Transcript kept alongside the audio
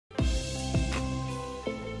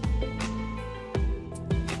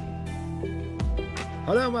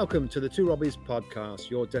Hello and welcome to the Two Robbies Podcast,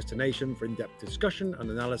 your destination for in-depth discussion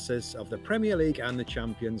and analysis of the Premier League and the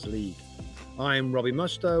Champions League. I'm Robbie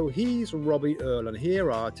Mustoe, he's Robbie Earle, and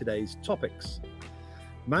here are today's topics.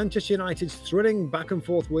 Manchester United's thrilling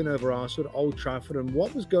back-and-forth win over Arsenal at Old Trafford and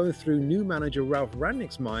what was going through new manager Ralf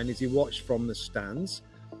Rangnick's mind as he watched from the stands.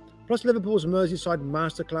 Plus Liverpool's Merseyside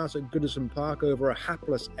masterclass at Goodison Park over a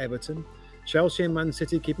hapless Everton. Chelsea and Man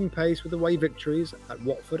City keeping pace with away victories at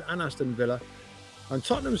Watford and Aston Villa. And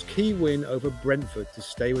Tottenham's key win over Brentford to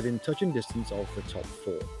stay within touching distance of the top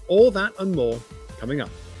four. All that and more coming up.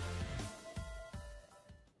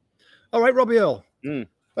 All right, Robbie Earle. Only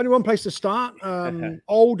one place to start.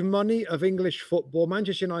 Old money of English football.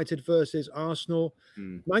 Manchester United versus Arsenal.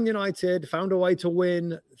 Man United found a way to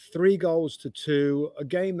win 3-2. A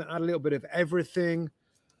game that had a little bit of everything.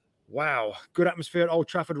 Wow. Good atmosphere at Old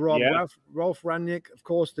Trafford, Rob. Yeah. Ralf Rangnick, of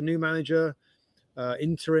course, the new manager,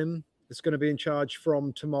 interim, that's going to be in charge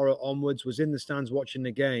from tomorrow onwards, was in the stands watching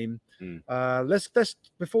the game. Let's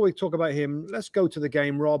before we talk about him, let's go to the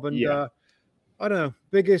game, Rob. And I don't know,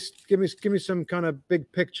 give me some kind of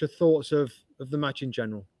big picture thoughts of the match in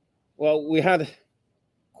general. Well, we had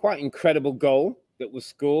quite an incredible goal that was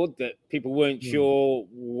scored that people weren't sure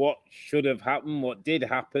what should have happened, what did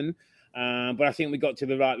happen. But I think we got to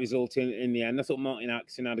the right result in the end. I thought Martin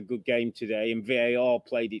Atkinson had a good game today and VAR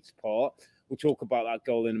played its part. We'll talk about that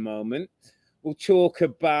goal in a moment. We'll talk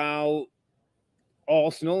about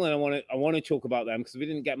Arsenal, and I want to talk about them because we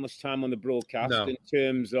didn't get much time on the broadcast in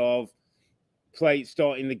terms of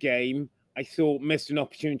starting the game. I thought missed an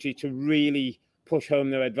opportunity to really push home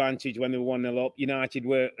their advantage when they were 1-0 up. United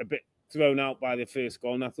were a bit thrown out by the first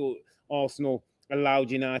goal, and I thought Arsenal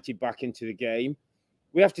allowed United back into the game.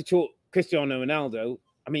 We have to talk Cristiano Ronaldo.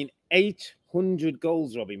 I mean, 800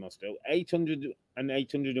 goals, Robbie Mustoe.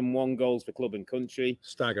 801 goals for club and country.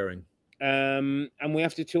 Staggering. And we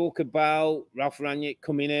have to talk about Ralf Rangnick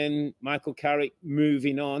coming in, Michael Carrick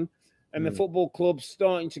moving on, and the football club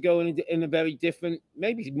starting to go in a very different,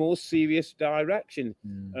 maybe more serious direction.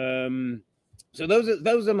 So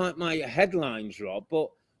those are my headlines, Rob. But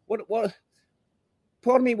what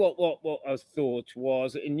pardon me, what I thought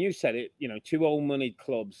was, and you said it, two old money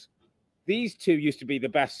clubs. These two used to be the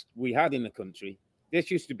best we had in the country.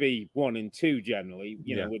 This used to be 1 and 2 generally,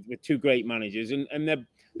 with two great managers, and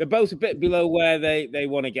they're both a bit below where they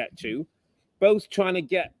want to get to, both trying to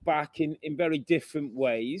get back in very different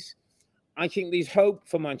ways. I think there's hope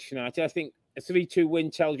for Manchester United. I think a 3-2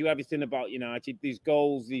 win tells you everything about United. These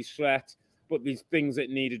goals, these threats, but these things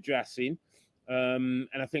that need addressing. And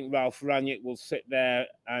I think Ralf Rangnick will sit there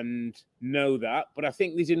and know that. But I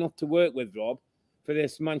think there's enough to work with, Rob, for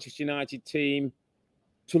this Manchester United team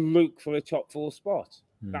to look for a top 4 spot.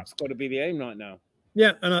 That's got to be the aim right now.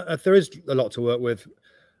 Yeah, and there is a lot to work with,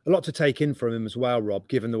 a lot to take in from him as well, Rob,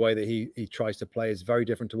 given the way that he tries to play is very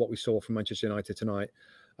different to what we saw from Manchester United tonight.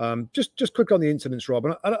 Just quick on the incidents, Rob,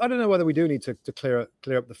 and I don't know whether we do need to clear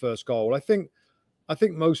up the first goal. I think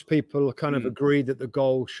most people kind of agreed that the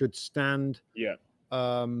goal should stand. Yeah.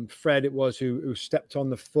 Fred, it was, who stepped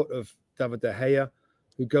on the foot of David De Gea,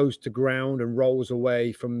 who goes to ground and rolls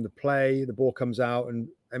away from the play. The ball comes out and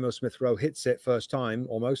Emile Smith-Rowe hits it first time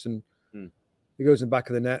almost, and he goes in the back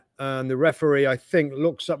of the net. And the referee, I think,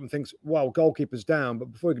 looks up and thinks, well, goalkeeper's down.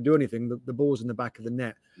 But before he can do anything, the ball's in the back of the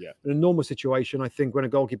net. Yeah. In a normal situation, I think when a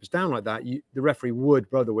goalkeeper's down like that, the referee would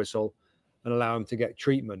blow the whistle and allow him to get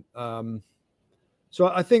treatment. So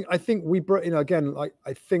I think we brought, again, like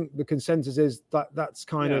I think the consensus is that's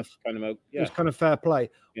kind of fair play.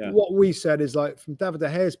 Yeah. What we said is, like, from David De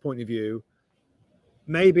Gea's point of view,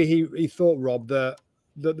 maybe he thought, Rob, that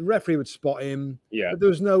the referee would spot him. Yeah. But there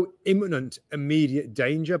was no imminent, immediate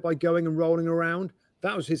danger by going and rolling around.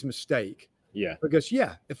 That was his mistake. Yeah. Because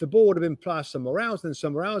if the ball would have been passed somewhere else,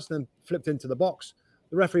 then flipped into the box,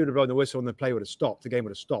 the referee would have blown the whistle and the play would have stopped. The game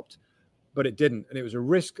would have stopped. But it didn't, and it was a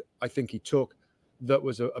risk I think he took. That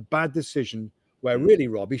was a bad decision where really,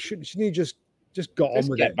 Rob, he shouldn't he just got on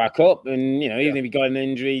with it. Get back up and, even if he got an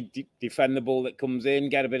injury, defend the ball that comes in,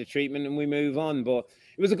 get a bit of treatment and we move on. But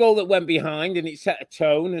it was a goal that went behind and it set a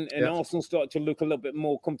tone and Arsenal started to look a little bit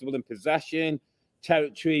more comfortable in possession,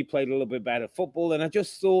 territory, played a little bit better football. And I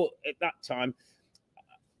just thought at that time,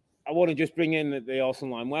 I want to just bring in the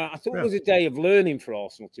Arsenal line. Well, I thought it was a day of learning for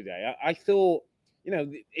Arsenal today. I thought,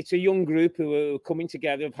 it's a young group who are coming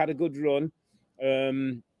together, have had a good run.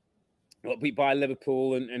 Got beat by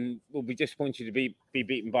Liverpool and will be disappointed to be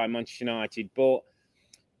beaten by Manchester United. But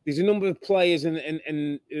there's a number of players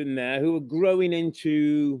in there who are growing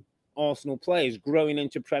into Arsenal players, growing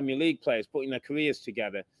into Premier League players, putting their careers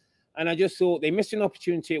together. And I just thought they missed an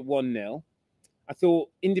opportunity at 1-0. I thought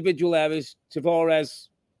individual errors, Tavares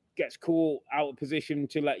gets caught out of position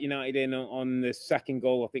to let United in on the second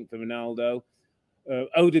goal, I think, for Ronaldo.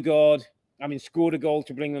 Odegaard, scored a goal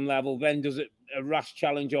to bring them level, then does a rash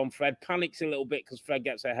challenge on Fred, panics a little bit because Fred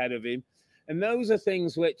gets ahead of him. And those are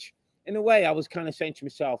things which, in a way, I was kind of saying to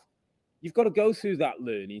myself, you've got to go through that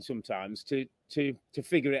learning sometimes to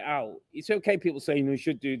figure it out. It's okay people saying we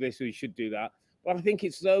should do this or we should do that. But I think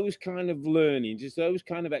it's those kind of learnings, it's those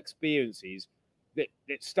kind of experiences that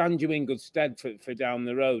stand you in good stead for down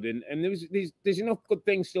the road. And there's enough good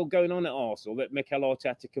things still going on at Arsenal that Mikel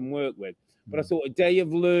Arteta can work with. But I thought a day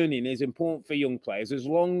of learning is important for young players as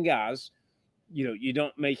long as, you're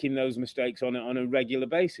not making those mistakes on a regular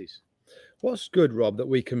basis. What's good, Rob, that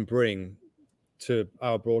we can bring to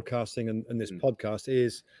our broadcasting and this podcast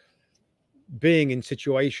is being in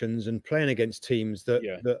situations and playing against teams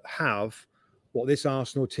that have what this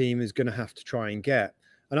Arsenal team is going to have to try and get.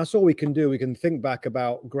 And that's all we can do. We can think back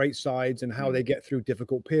about great sides and how they get through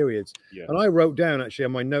difficult periods. Yeah. And I wrote down actually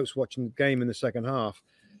on my notes watching the game in the second half,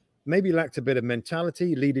 maybe lacked a bit of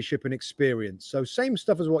mentality, leadership and experience. So same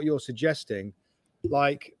stuff as what you're suggesting,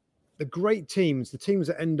 like the great teams, the teams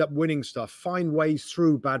that end up winning stuff, find ways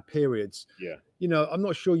through bad periods. Yeah. I'm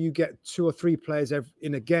not sure you get 2 or 3 players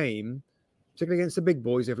in a game, particularly against the big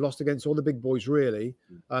boys. They've lost against all the big boys, really,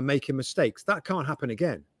 making mistakes. That can't happen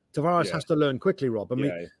again. Tavares has to learn quickly, Rob.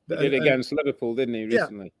 He did against Liverpool, didn't he,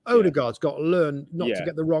 recently? Yeah. Odegaard's got to learn not to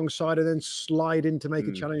get the wrong side and then slide in to make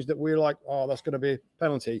a challenge that we're like, oh, that's going to be a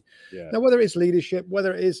penalty. Yeah. Now, whether it's leadership,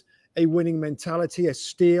 whether it is a winning mentality, a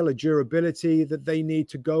steel, a durability that they need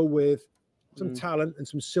to go with, some talent and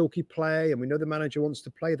some silky play, and we know the manager wants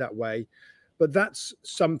to play that way, but that's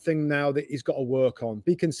something now that he's got to work on.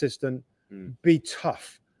 Be consistent, be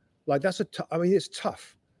tough. Like it's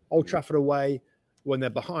tough. Old Trafford away, when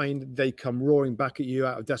they're behind, they come roaring back at you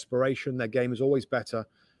out of desperation. Their game is always better,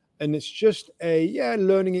 and it's just a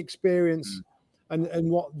learning experience and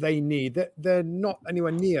what they need. They're not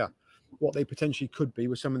anywhere near what they potentially could be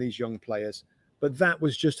with some of these young players, but that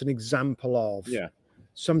was just an example of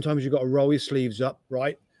sometimes you've got to roll your sleeves up,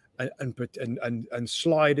 right, and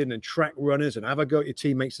slide in and track runners and have a go at your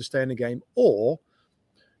teammates to stay in the game, or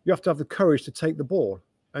you have to have the courage to take the ball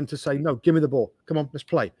and to say, no, give me the ball. Come on, let's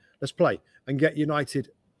play, and get United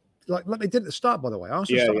like they did at the start. By the way,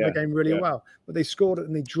 Arsenal started the game really well, but they scored it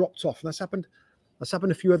and they dropped off, and that's happened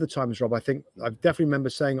a few other times, Rob. I think I definitely remember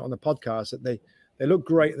saying it on the podcast that they look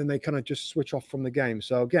great, and then they kind of just switch off from the game.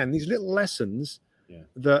 So again, these little lessons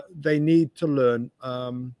that they need to learn,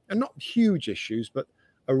 and not huge issues, but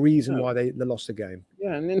a reason why they lost the game.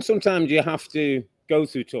 Yeah, and then sometimes you have to go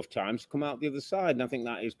through tough times to come out the other side, and I think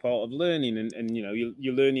that is part of learning. And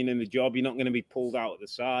you're learning in the job. You're not going to be pulled out at the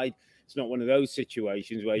side. It's not one of those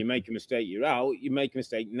situations where you make a mistake, you're out. You make a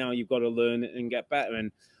mistake, now you've got to learn and get better.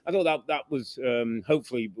 And I thought that was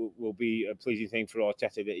hopefully will be a pleasing thing for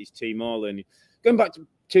Arteta, that his team are learning. Going back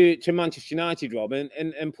to Manchester United, Rob, and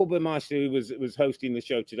Meister, who was hosting the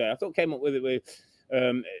show today, I thought came up with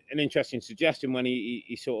an interesting suggestion when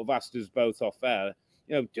he sort of asked us both off air.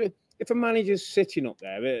 If a manager's sitting up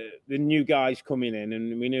there, the new guys coming in,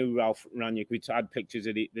 and we knew Ralf Rangnick, we had pictures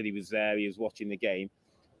that he was there, he was watching the game.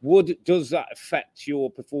 Does that affect your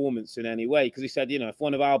performance in any way? Because he said, if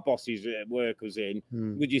one of our bosses at work was in,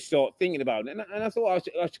 would you start thinking about it? And I thought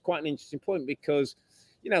that's quite an interesting point, because,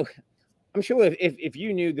 I'm sure if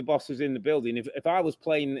you knew the boss was in the building, if I was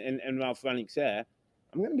playing and Ralf Rangnick's there,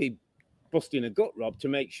 I'm going to be busting a gut, Rob, to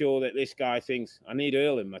make sure that this guy thinks, I need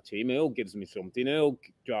Earle in my team. Earle gives me something. Earle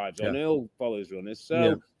drives on. Earle follows runners.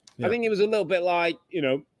 So I think it was a little bit like,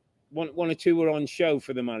 one or two were on show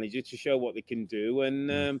for the manager to show what they can do. And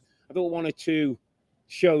I thought one or two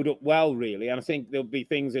showed up well, really. And I think there'll be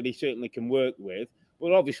things that he certainly can work with.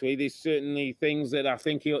 But obviously, there's certainly things that I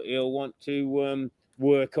think he'll want to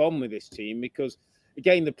work on with this team, because,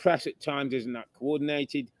 again, the press at times isn't that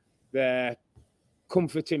coordinated. Their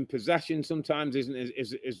comfort in possession sometimes isn't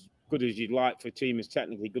as good as you'd like for a team as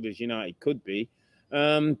technically good as United could be.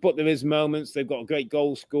 But there is moments. They've got a great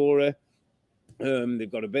goal scorer.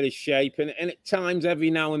 They've got a bit of shape, and at times, every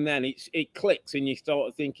now and then, it clicks, and you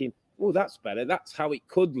start thinking, "Oh, that's better. That's how it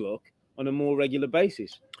could look on a more regular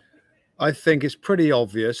basis." I think it's pretty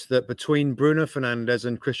obvious that between Bruno Fernandes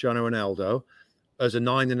and Cristiano Ronaldo, as a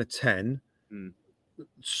 9 and a 10,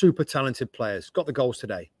 super talented players, got the goals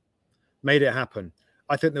today, made it happen.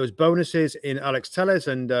 I think there was bonuses in Alex Telles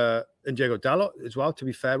and Diego Dalot as well. To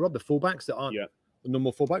be fair, Rob, the fullbacks that aren't the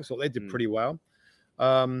normal fullbacks, so they did pretty well.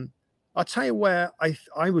 I'll tell you where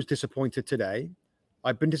I was disappointed today.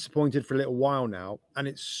 I've been disappointed for a little while now, and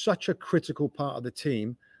it's such a critical part of the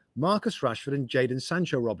team. Marcus Rashford and Jadon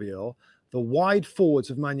Sancho, Robbie Earle, the wide forwards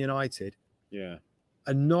of Man United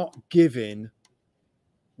are not giving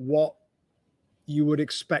what you would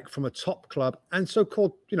expect from a top club and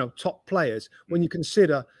so-called, top players when you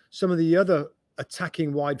consider some of the other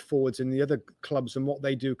attacking wide forwards in the other clubs and what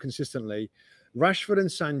they do consistently. Rashford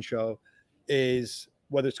and Sancho is,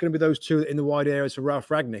 whether it's going to be those two in the wide areas for Ralf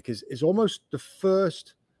Rangnick, is almost the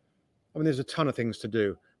first. I mean, there's a ton of things to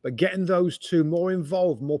do, but getting those two more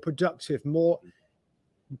involved, more productive, more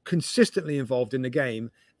consistently involved in the game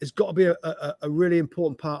has got to be a really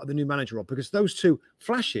important part of the new manager, Rob, because those two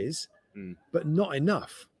flashes, but not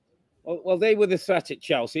enough. Well, they were the threat at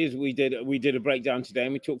Chelsea, as we did a breakdown today,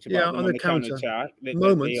 and we talked about them on the counter-attack.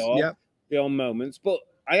 Moments, they are moments. But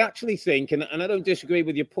I actually think, and I don't disagree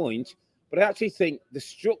with your point, but I actually think the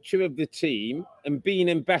structure of the team and being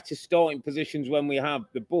in better starting positions when we have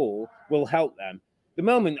the ball will help them. The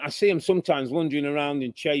moment I see them sometimes wandering around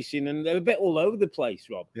and chasing, and they're a bit all over the place,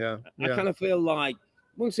 Rob. I kind of feel like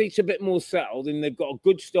once it's a bit more settled and they've got a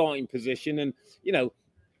good starting position, and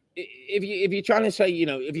if you're trying to say,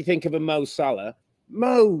 if you think of a Mo Salah,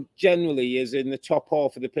 Mo generally is in the top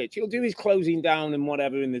half of the pitch. He'll do his closing down and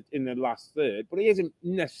whatever in the last third, but he isn't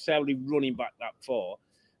necessarily running back that far.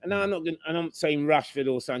 And I'm not saying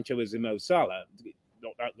Rashford or Sancho is the Mo Salah,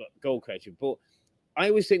 not that goal creator, but I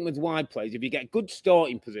always think with wide plays, if you get good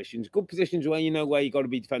starting positions, good positions where you know where you got to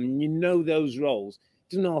be defending, those roles,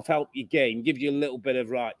 it doesn't half help your game, gives you a little bit of,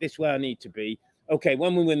 right, this is where I need to be. Okay,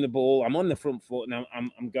 when we win the ball, I'm on the front foot and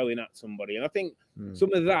I'm going at somebody. And I think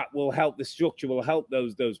some of that will help the structure, will help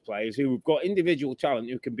those players who've got individual talent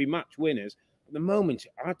who can be match winners. At the moment,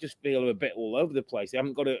 I just feel a bit all over the place. They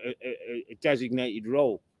haven't got a designated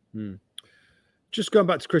role. Just going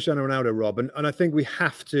back to Cristiano Ronaldo, Rob, and I think we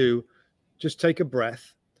have to just take a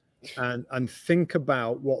breath and think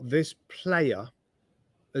about what this player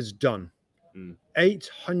has done.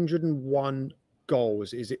 801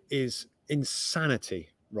 goals is insanity,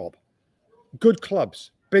 Rob. Good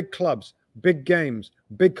clubs, big games,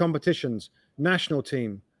 big competitions, national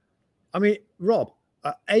team. I mean, Rob,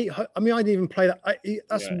 I didn't even play that.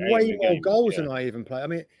 That's way more goals than I even play. I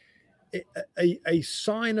mean, a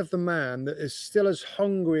sign of the man that is still as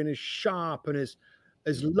hungry and as sharp and as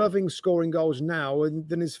loving scoring goals now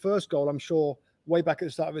than his first goal, I'm sure, way back at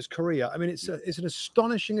the start of his career. I mean, it's an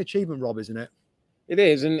astonishing achievement, Rob, isn't it? It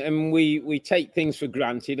is, and we take things for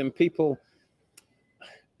granted, and people,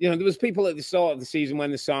 there was people at the start of the season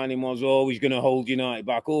when the signing was, he's going to hold United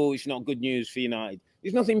back. It's not good news for United.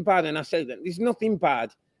 There's nothing bad, and I say that, there's nothing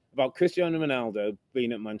bad about Cristiano Ronaldo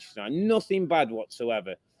being at Manchester United. Nothing bad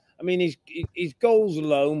whatsoever. I mean, his goals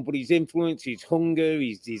alone, but his influence, his hunger,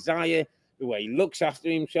 his desire, the way he looks after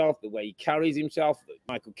himself, the way he carries himself.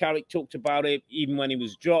 Michael Carrick talked about it, even when he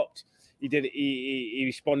was dropped. He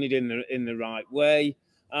responded in the right way.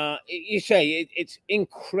 It's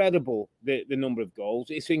incredible the number of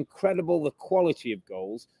goals. It's incredible the quality of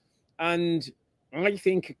goals. And I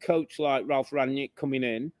think a coach like Ralf Rangnick coming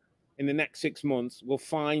in the next 6 months will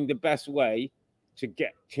find the best way to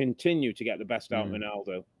continue to get the best out of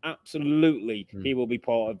Ronaldo. Absolutely, he will be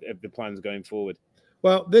part of the plans going forward.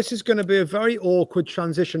 Well, this is going to be a very awkward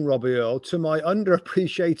transition, Robbie Earle, to my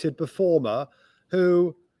underappreciated performer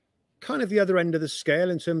who kind of the other end of the scale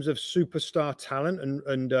in terms of superstar talent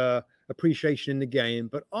and appreciation in the game.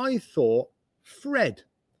 But I thought Fred,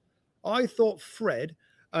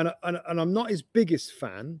 and I'm not his biggest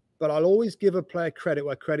fan, but I'll always give a player credit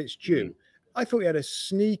where credit's due. I thought he had a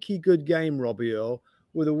sneaky good game, Robbie Earle,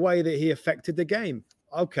 with the way that he affected the game.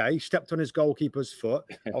 Okay, stepped on his goalkeeper's foot.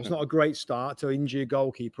 That was not a great start to injure your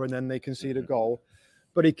goalkeeper, and then they concede a goal.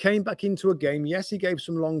 But he came back into a game. Yes, he gave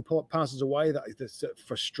some long passes away that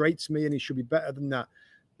frustrates me, and he should be better than that.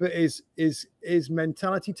 But his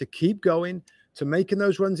mentality to keep going, to making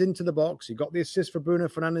those runs into the box. He got the assist for Bruno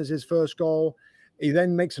Fernandez's first goal. He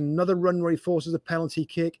then makes another run where he forces a penalty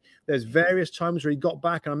kick. There's various times where he got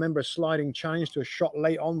back, and I remember a sliding challenge to a shot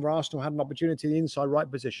late on where Arsenal had an opportunity in the inside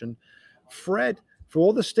right position. Fred, for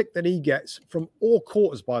all the stick that he gets from all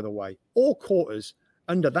quarters, by the way, all quarters,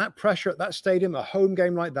 under that pressure at that stadium, a home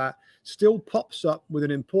game like that, still pops up with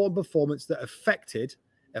an important performance that affected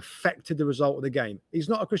the result of the game. He's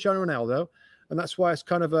not a Cristiano Ronaldo, and that's why it's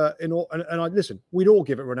kind of listen, we'd all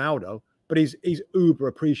give it Ronaldo, but he's uber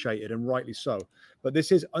appreciated, and rightly so. But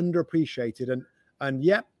this is underappreciated, and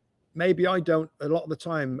yep, maybe I don't a lot of the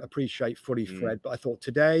time appreciate fully Fred, but I thought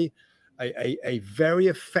today a very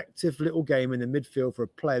effective little game in the midfield for a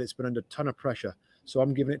player that's been under a ton of pressure. So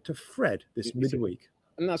I'm giving it to Fred this midweek.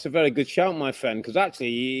 And that's a very good shout, my friend, because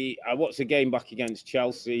actually I watched the game back against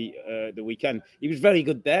Chelsea the weekend. He was very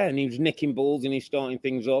good there, and he was nicking balls and he's starting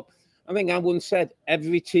things up. I think I once said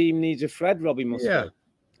every team needs a Fred, Robbie Mustoe. Yeah.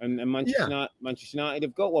 And Manchester United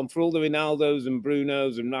have got one. For all the Ronaldos and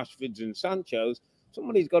Brunos and Rashfords and Sanchos,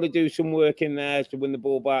 somebody's got to do some work in there to win the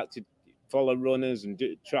ball back, to follow runners and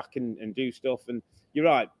track and do stuff. And you're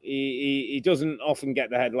right, he doesn't often get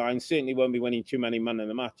the headlines. Certainly won't be winning too many man of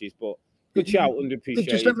the matches, but good shout,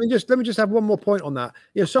 underappreciated. Let me just have one more point on that.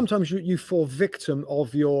 You know, sometimes you fall victim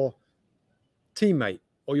of your teammate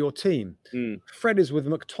or your team. Fred is with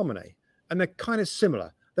McTominay, and they're kind of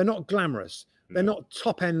similar. They're not glamorous. They're not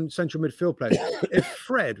top-end central midfield players. If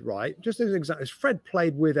Fred, right, just as an example, if Fred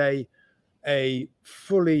played with a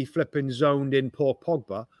fully flipping zoned-in Paul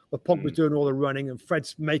Pogba, where Pogba's doing all the running and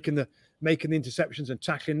Fred's making the interceptions and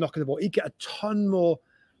tackling, knocking the ball, he'd get a ton more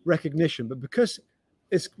recognition. But because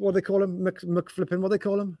it's what they call him, McFlipping, what they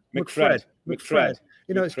call him? McFred.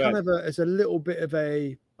 You know, it's kind of it's a little bit of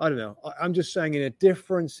a, I don't know. I'm just saying in a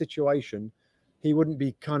different situation, he wouldn't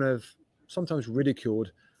be kind of sometimes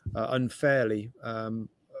ridiculed unfairly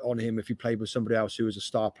on him if he played with somebody else who was a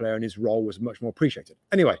star player and his role was much more appreciated.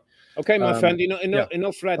 Anyway. Okay, my friend,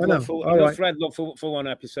 enough Fred love for one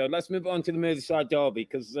episode. Let's move on to the Merseyside derby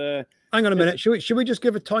because... hang on a minute. Should we just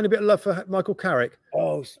give a tiny bit of love for Michael Carrick?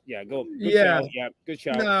 Oh, yeah, go on. Good shout. Yeah, good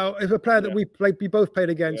shout. No, if a player that we both played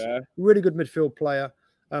against, really good midfield player,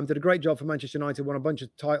 did a great job for Manchester United, won a bunch of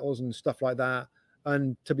titles and stuff like that.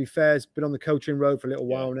 And to be fair, has been on the coaching road for a little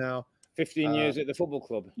while now. 15 years at the football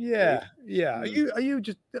club. Yeah. Are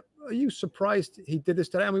you surprised he did this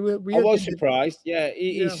today? I mean, I was surprised. Yeah,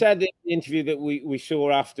 he said in the interview that we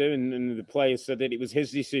saw after, and the players said that it was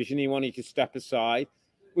his decision. He wanted to step aside,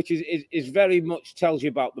 which is very much tells you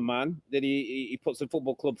about the man, that he puts the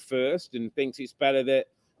football club first and thinks it's better that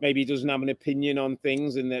maybe he doesn't have an opinion on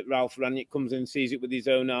things, and that Ralf Rangnick comes in and sees it with his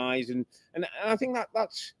own eyes. And I think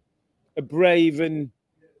that's a brave and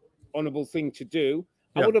honourable thing to do.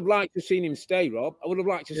 I would have liked to have seen him stay, Rob. I would have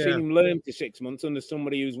liked to have seen him learn for 6 months under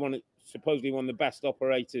somebody who's supposedly one of the best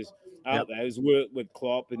operators out there, who's worked with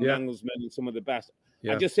Klopp and Nagelsmann and some of the best.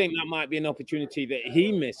 I just think that might be an opportunity that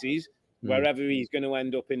he misses wherever he's going to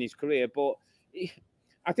end up in his career. But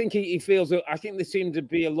I think he feels that I think there seemed to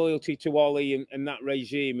be a loyalty to Ollie and that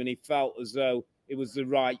regime, and he felt as though it was the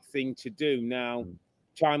right thing to do. Now,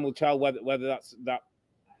 time will tell whether that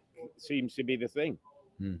seems to be the thing.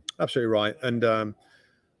 Absolutely right.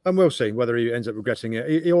 And we'll see whether he ends up regretting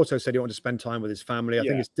it. He also said he wanted to spend time with his family. I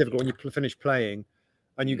think it's difficult when you finish playing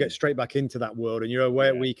and you get straight back into that world and you're away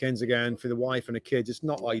at weekends again for the wife and the kids. It's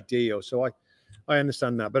not ideal. So I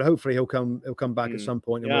understand that, but hopefully he'll come back at some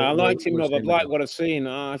point. And I liked him, Rob. I like what I've seen.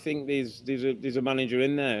 I think there's a manager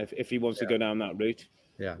in there if he wants to go down that route.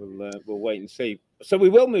 Yeah, we'll wait and see. So we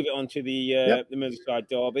will move it on to the Merseyside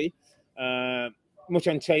derby. Much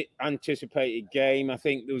anticipated game. I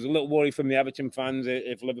think there was a little worry from the Everton fans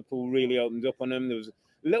if Liverpool really opened up on them. There was a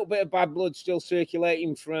little bit of bad blood still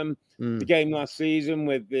circulating from the game last season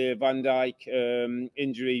with the Van Dijk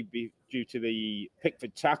injury due to the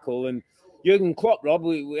Pickford tackle. And Jurgen Klopp, Rob,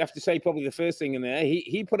 we have to say probably the first thing in there,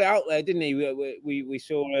 he put it out there, didn't he? We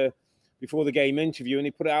saw before the game interview, and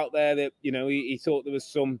he put it out there that, you know, he thought there was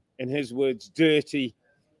some, in his words, dirty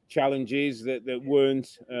challenges that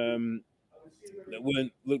weren't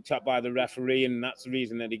looked at by the referee, and that's the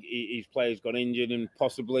reason that his players got injured and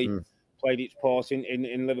possibly played its part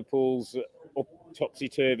in Liverpool's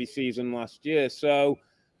topsy-turvy season last year. So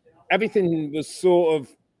everything was sort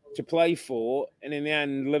of to play for, and in the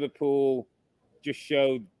end, Liverpool just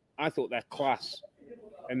showed, I thought, their class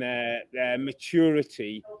and their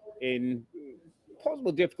maturity in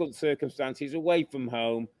possible difficult circumstances away from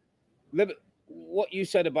home. What you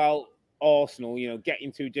said about Arsenal, you know,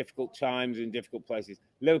 getting through difficult times in difficult places,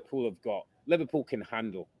 Liverpool can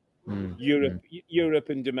handle Europe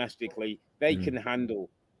and domestically. They can handle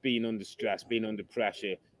being under stress, being under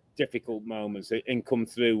pressure, difficult moments, and come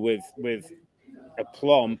through with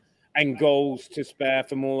aplomb and goals to spare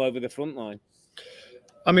from all over the front line.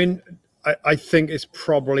 I mean, I think it's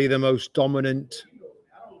probably the most dominant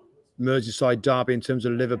Merseyside derby in terms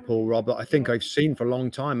of Liverpool, Rob, that I think I've seen for a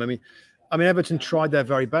long time. I mean, Everton tried their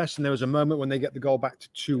very best, and there was a moment when they get the goal back to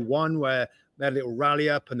 2-1 where they had a little rally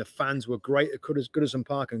up, and the fans were great at Goodison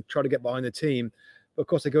Park and tried to get behind the team. But of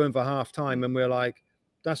course, they go in for half time, and we're like,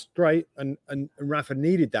 "That's great," and Rafa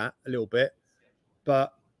needed that a little bit,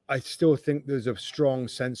 but I still think there's a strong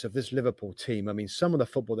sense of this Liverpool team. I mean, some of the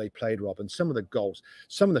football they played, Rob, and some of the goals,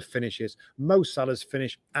 some of the finishes. Mo Salah's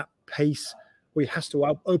finish at pace, where he has to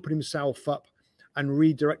open himself up and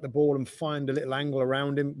redirect the ball and find a little angle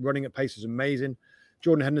around him. Running at pace is amazing.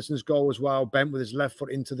 Jordan Henderson's goal as well, bent with his left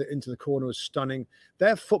foot into the corner, was stunning.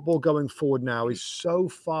 Their football going forward now is so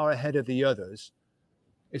far ahead of the others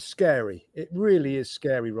is scary. It really is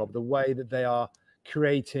scary, Rob, the way that they are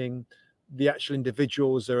creating. The actual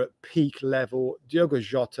individuals are at peak level. Diogo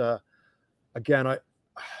Jota, again,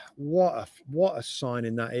 what a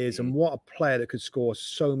signing that is, and what a player that could score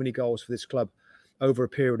so many goals for this club over a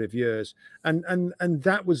period of years. And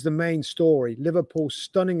that was the main story. Liverpool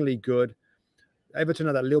stunningly good. Everton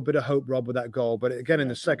had that little bit of hope, Rob, with that goal. But again, in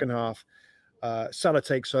the second half, Salah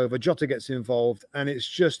takes over, Jota gets involved, and it's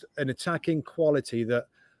just an attacking quality that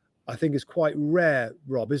I think is quite rare,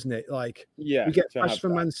 Rob, isn't it? Like, we get flash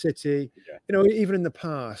from Man City, even in the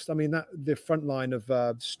past. I mean, the front line of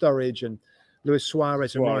Sturridge and Luis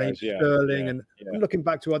Suarez and Raheem Sterling, and looking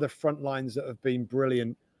back to other front lines that have been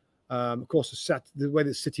brilliant. Of course, the way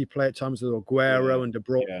that City play at times with Aguero and De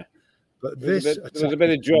Bruyne. Yeah. But there was a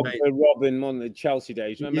bit of job for Robin on the Chelsea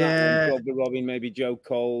days. Remember that one? Job for Robin, maybe Joe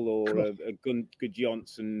Cole or a good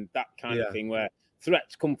Johnson, that kind of thing, where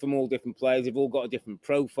threats come from all different players. They've all got a different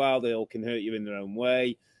profile. They all can hurt you in their own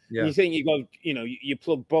way. Yeah. And you think you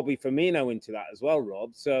plug Bobby Firmino into that as well,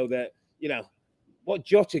 Rob, so that, what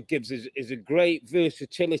Jota gives is a great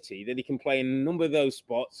versatility that he can play in a number of those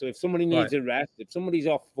spots. So if somebody needs a rest, if somebody's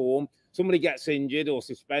off form, somebody gets injured or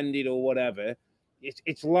suspended or whatever,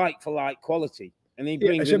 it's like for like quality. And he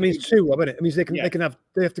brings. So it means two, Rob, isn't it? It means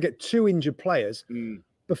they have to get two injured players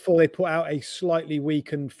before they put out a slightly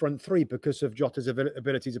weakened front three because of Jota's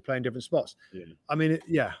ability to play in different spots. Yeah. I mean,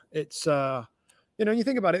 it's. You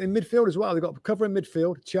think about it in midfield as well. They've got cover in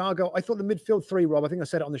midfield. Thiago, I thought the midfield three, Rob, I think I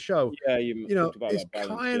said it on the show. Yeah, it's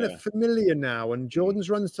kind of familiar now. And Jordan's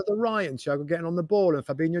runs to the right and Thiago getting on the ball and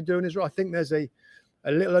Fabinho doing his right. I think there's a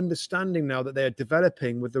little understanding now that they're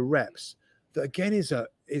developing with the reps that again is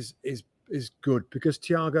good because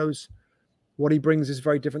Thiago's what he brings is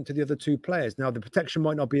very different to the other two players. Now the protection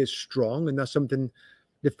might not be as strong, and that's something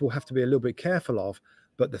Liverpool have to be a little bit careful of.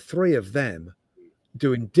 But the three of them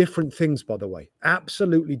doing different things, by the way,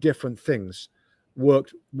 absolutely different things,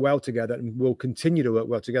 worked well together and will continue to work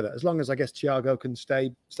well together as long as I guess Thiago can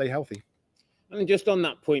stay healthy. And just on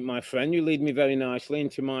that point, my friend, you lead me very nicely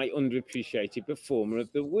into my underappreciated performer of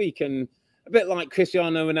the week. And a bit like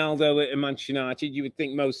Cristiano Ronaldo at Manchester United, you would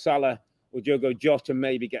think Mo Salah or Diogo Jota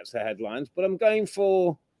maybe gets the headlines, but I'm going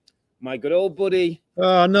for my good old buddy.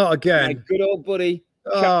 Oh, not again. My good old buddy.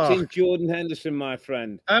 Captain Jordan Henderson, my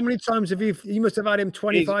friend. How many times have you must have had him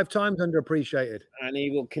 25 times underappreciated. And he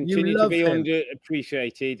will continue to be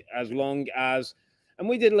underappreciated as long as, and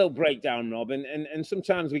we did a little breakdown, Rob, and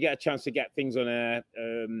sometimes we get a chance to get things on air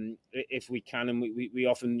if we can, and we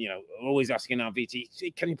often, always asking our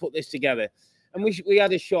VT, can you put this together? And we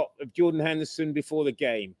had a shot of Jordan Henderson before the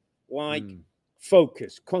game,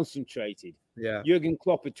 focused, concentrated. Yeah, Jurgen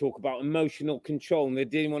Klopp would talk about emotional control, and they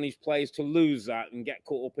didn't want his players to lose that and get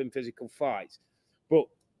caught up in physical fights. But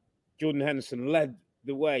Jordan Henderson led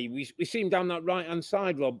the way. We see him down that right-hand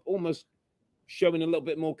side, Rob, almost showing a little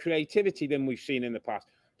bit more creativity than we've seen in the past,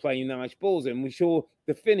 playing nice balls in. We saw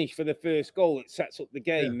the finish for the first goal. It sets up the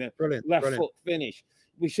game, the left foot finish.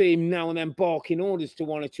 We see him now and then barking orders to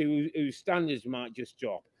one or two whose standards might just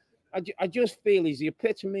drop. I just feel he's the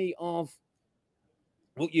epitome of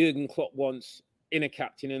what Jurgen Klopp wants in a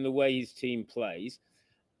captain and the way his team plays.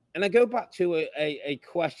 And I go back to a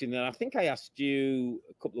question that I think I asked you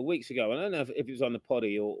a couple of weeks ago. I don't know if it was on the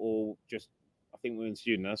poddy or just, I think we're in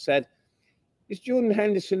student. I said, is Jordan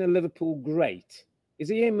Henderson a Liverpool great? Is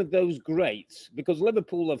he in with those greats? Because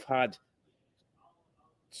Liverpool have had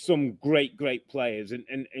some great players,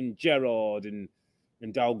 and Gerrard and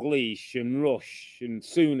Dalglish and Rush and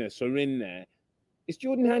Souness are in there. Is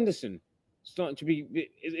Jordan Henderson starting to be?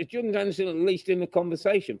 Is Jordan Henderson at least in the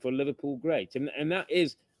conversation for Liverpool great? And that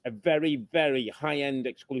is a very, very high-end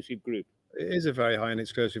exclusive group. It is a very high-end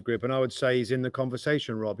exclusive group, and I would say he's in the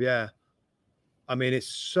conversation, Rob. Yeah, I mean it's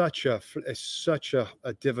such a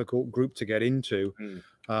difficult group to get into.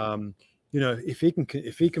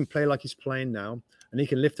 If he can play like he's playing now, and he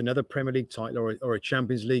can lift another Premier League title or a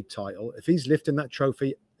Champions League title, if he's lifting that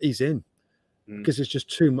trophy, he's in because it's just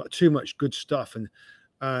too much good stuff,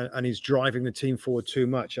 and he's driving the team forward too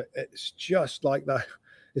much. It's just like that.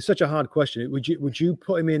 It's such a hard question. Would you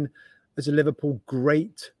put him in as a Liverpool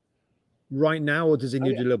great right now, or does he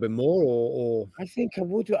need to do a little bit more? Or I think I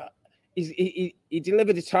would. He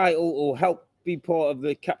delivered a title or helped be part of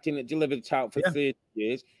the captain that delivered the title for 30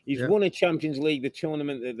 years. He's won a Champions League, the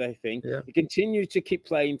tournament that they think. Yeah. He continues to keep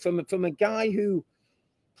playing from a guy who,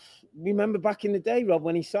 remember back in the day, Rob,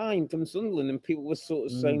 when he signed from Sunderland and people were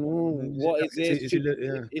sort of saying, what is this? Is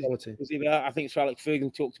he there? I think Sir Alex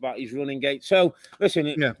Ferguson talked about his running gait. So,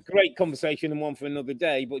 listen, great conversation and one for another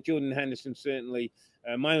day, but Jordan Henderson certainly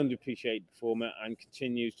my underappreciated performer, and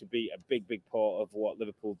continues to be a big part of what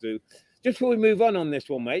Liverpool do. Just before we move on this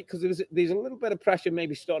one, mate, because there's a little bit of pressure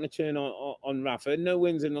maybe starting to turn on Rafa. No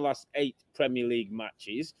wins in the last 8 Premier League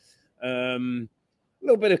matches. A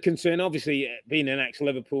little bit of concern, obviously, being an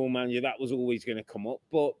ex-Liverpool manager, that was always going to come up.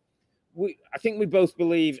 But I think we both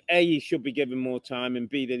believe, A, he should be given more time, and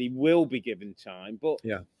B, that he will be given time. But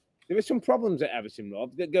there are some problems at Everton,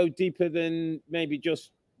 Rob, that go deeper than maybe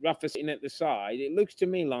just Rafa sitting at the side. It looks to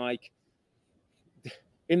me like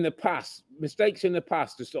in the past, mistakes in the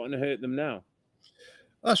past are starting to hurt them now.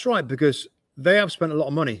 That's right, because they have spent a lot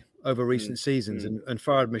of money over recent seasons, and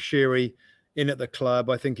Farhad Moshiri in at the club,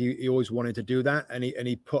 I think he always wanted to do that, and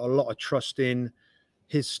he put a lot of trust in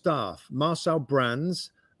his staff. Marcel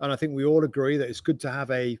Brands, and I think we all agree that it's good to have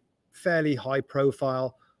a fairly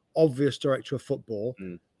high-profile, obvious director of football,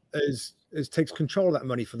 as takes control of that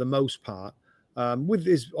money for the most part, with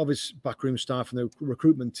his obvious backroom staff and the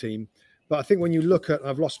recruitment team. But I think when you look at,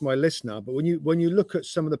 I've lost my list now, but when you look at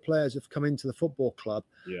some of the players that have come into the football club,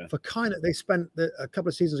 for they spent a couple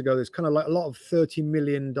of seasons ago, there's kind of like a lot of $30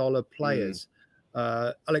 million players.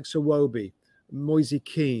 Alex Iwobi, Moise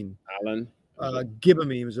Keane, Alan.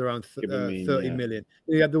 Gibbermy was around 30 million.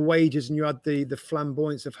 You had the wages and you had the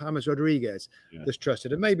flamboyance of James Rodriguez that's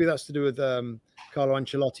trusted. And maybe that's to do with Carlo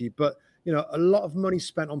Ancelotti. But, a lot of money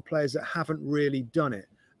spent on players that haven't really done it.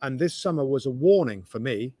 And this summer was a warning for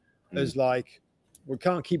me as like, we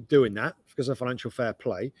can't keep doing that because of financial fair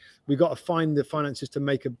play. We've got to find the finances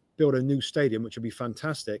to build a new stadium, which would be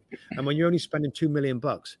fantastic. And when you're only spending $2 million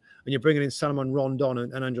and you're bringing in Salomon Rondon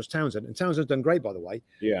and Andros Townsend, and Townsend's done great, by the way.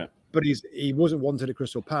 Yeah. But he wasn't wanted at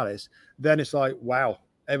Crystal Palace. Then it's like, wow,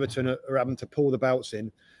 Everton are having to pull the belts in.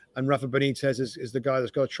 And Rafa Benitez is the guy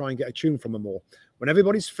that's got to try and get a tune from them all. When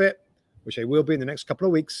everybody's fit, which they will be in the next couple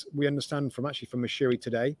of weeks, we understand from Moshiri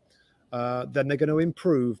today, then they're going to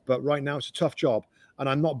improve. But right now it's a tough job. And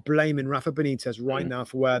I'm not blaming Rafa Benitez right now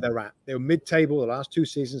for where they're at. They were mid-table the last 2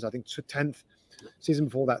 seasons, I think 10th, season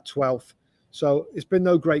before that 12th. So it's been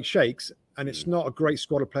no great shakes, and it's not a great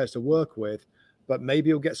squad of players to work with. But maybe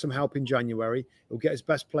he'll get some help in January. He'll get his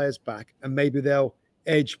best players back, and maybe they'll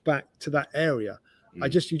edge back to that area. You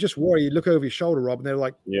just worry. You look over your shoulder, Rob, and they're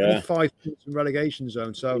like 5 points in relegation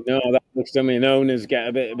zone. So that looks to me. Owners get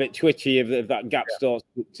a bit twitchy if that gap starts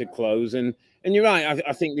to close. And you're right.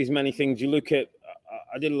 I think there's many things you look at.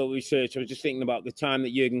 I did a little research. I was just thinking about the time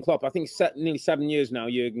that Jurgen Klopp. I think nearly 7 years now.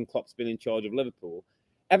 Jurgen Klopp's been in charge of Liverpool.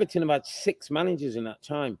 Everton have had 6 managers in that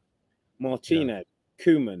time: Martinez,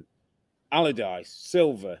 Koeman, Allardyce,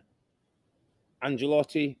 Silva,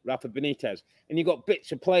 Ancelotti, Rafa Benitez. And you've got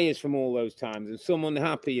bits of players from all those times, and some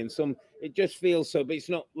unhappy, and some, it just feels so. But it's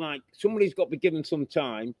not like somebody's got to be given some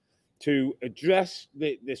time to address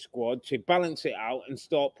the squad, to balance it out and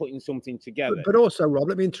start putting something together. But also, Rob,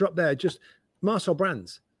 let me interrupt there. Just Marcel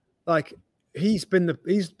Brands, like he's been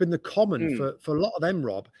the common for a lot of them,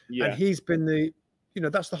 Rob. And he's been the,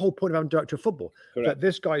 that's the whole point of having director of football. Correct. That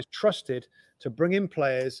this guy is trusted to bring in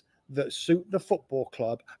players that suit the football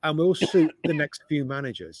club and will suit the next few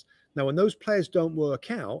managers. Now, when those players don't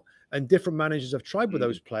work out and different managers have tried with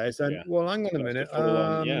those players, then, well, hang on a minute.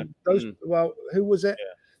 Well, who was it?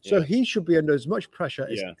 So he should be under as much pressure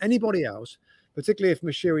as anybody else, particularly if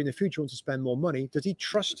Moshiri in the future wants to spend more money. Does he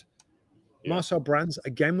trust Marcel Brands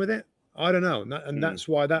again with it? I don't know. And that's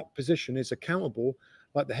why that position is accountable,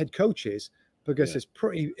 like the head coach is, because it's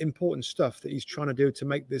pretty important stuff that he's trying to do to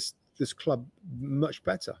make this club much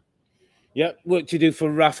better. Yeah, work to do for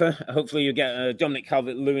Rafa. Hopefully you get Dominic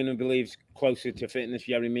Calvert-Lewin, who believes closer to fitness,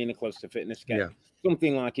 Yerry Mina closer to fitness, get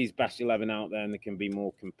something like his best 11 out there, and they can be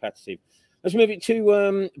more competitive. Let's move it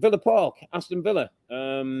to Villa Park. Aston Villa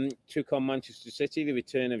took on Manchester City, the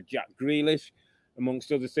return of Jack Grealish, amongst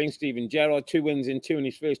other things. Steven Gerrard, 2 wins in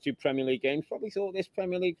his first 2 Premier League games. Probably thought this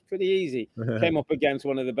Premier League pretty easy. Came up against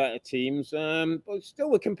one of the better teams, but still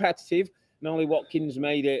were competitive. Nolly Watkins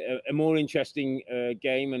made it a more interesting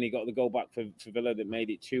game, and he got the goal back for Villa that made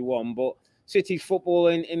it 2-1. But City's football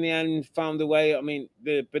in the end found a way. I mean,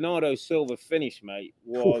 the Bernardo Silva finish, mate,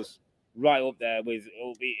 was right up there with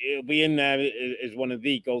it'll be in there as one of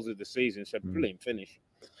the goals of the season. So brilliant finish.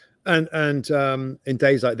 And in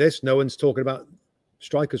days like this, no one's talking about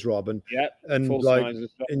strikers, Rob, and like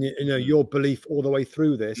your belief all the way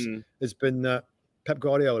through this has been that Pep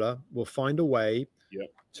Guardiola will find a way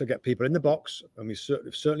to get people in the box, and we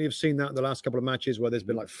certainly have seen that in the last couple of matches where there's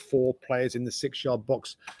been like 4 players in the 6-yard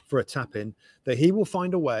box for a tap-in, that he will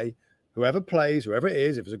find a way, whoever plays, whoever it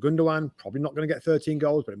is. If it's a Gundogan, probably not going to get 13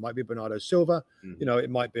 goals, but it might be Bernardo Silva, it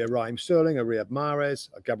might be a Raheem Sterling, a Riyad Mahrez,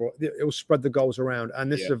 a Gabriel. It will spread the goals around, and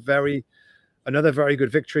this is a very Another very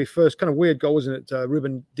good victory. First kind of weird goal, wasn't it?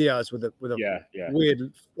 Ruben Diaz with a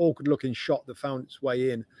weird, awkward-looking shot that found its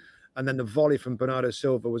way in. And then the volley from Bernardo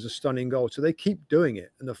Silva was a stunning goal. So they keep doing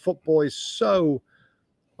it. And the football is so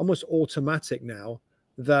almost automatic now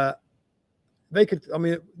that they're on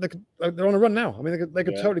a run now. I mean, they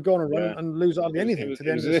could totally go on a run and lose hardly anything to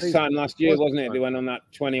the end of the season. This time last year, wasn't it? They went on that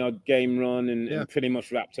 20-odd game run and pretty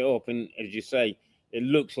much wrapped it up. And as you say, it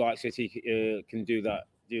looks like City can do that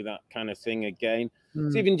kind of thing again.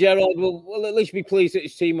 Steven Gerrard will at least be pleased that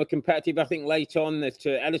his team were competitive. I think late on that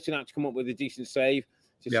Everton had to come up with a decent save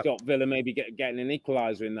to stop Villa maybe getting an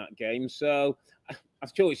equaliser in that game. So I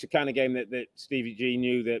thought it's the kind of game that Stevie G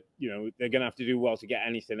knew that, they're going to have to do well to get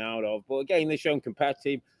anything out of. But again, they've shown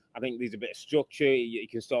competitive. I think there's a bit of structure. You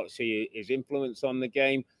can start to see his influence on the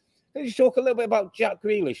game. Can you talk a little bit about Jack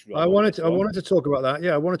Grealish, Rob? I wanted to talk about that.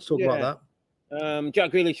 Yeah, I wanted to talk about that.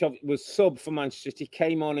 Jack Grealish was sub for Manchester City,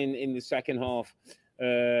 came on in the second half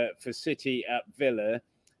for City at Villa.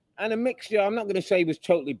 And a mixture, I'm not going to say he was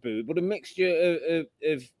totally booed, but a mixture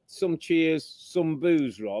of some cheers, some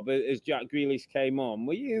boos, Rob, as Jack Grealish came on.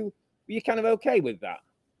 Were you kind of okay with that?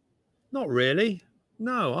 Not really.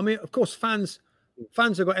 No. I mean, of course, fans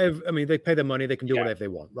have got they pay their money, they can do whatever they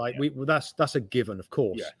want, right? That's a given, of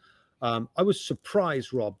course. Yeah. I was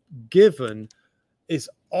surprised, Rob, given his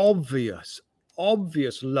obvious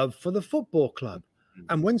love for the football club.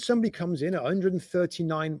 And when somebody comes in at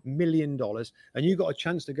 $139 million and you got a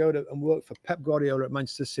chance to go and work for Pep Guardiola at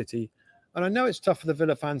Manchester City, and I know it's tough for the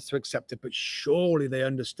Villa fans to accept it, but surely they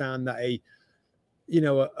understand that a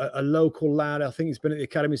local lad, I think he's been at the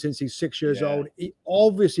academy since he's 6 years old. He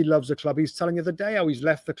obviously loves the club. He's telling you the day how he's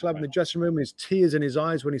left the club in the dressing room, and his tears in his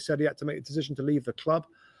eyes when he said he had to make the decision to leave the club.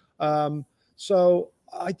 So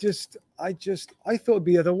I thought it'd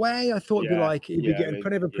be the other way. I thought it'd be like he'd be getting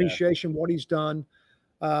plenty of appreciation what he's done.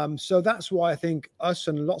 So that's why I think us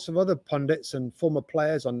and lots of other pundits and former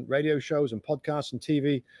players on radio shows and podcasts and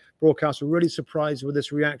TV broadcasts were really surprised with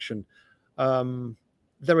this reaction.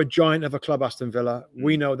 They're a giant of a club, Aston Villa.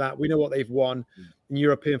 We know that. We know what they've won in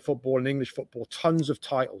European football and English football. Tons of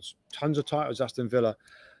titles, Aston Villa.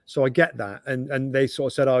 So I get that. And they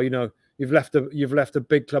sort of said, you've left a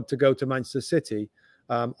big club to go to Manchester City.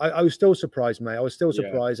 I was still surprised, mate. I was still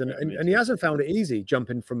surprised, and he hasn't found it easy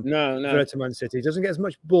jumping from Villa to Man City. He doesn't get as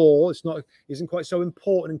much ball. He isn't quite so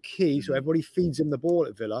important and key. So everybody feeds him the ball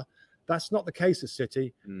at Villa. That's not the case at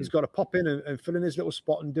City. He's got to pop in and fill in his little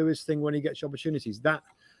spot and do his thing when he gets opportunities. That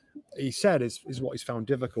he said is what he's found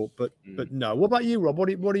difficult. But no. What about you, Rob? What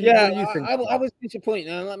do you think? I was disappointed.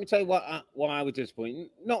 Now let me tell you why I was disappointed.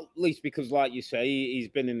 Not least because, like you say, he's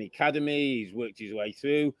been in the academy. He's worked his way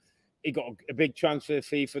through. He got a big transfer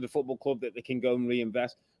fee for the football club that they can go and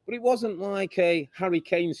reinvest. But it wasn't like a Harry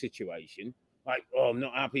Kane situation, like, I'm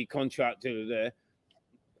not happy, contract,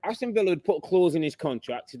 Aston Villa had put a clause in his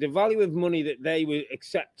contract to the value of money that they were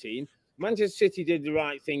accepting. Manchester City did the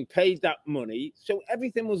right thing, paid that money. So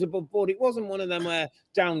everything was above board. It wasn't one of them where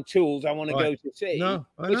down tools, I want to go to City. No,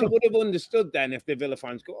 which I would have understood then if the Villa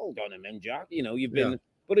fans go, hold on a minute, Jack. You've been... Yeah.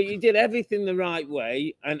 But he did everything the right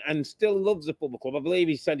way and still loves the football club. I believe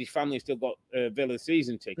he said his family still got Villa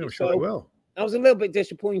season tickets. Sure, so I was a little bit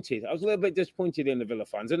disappointed. In the Villa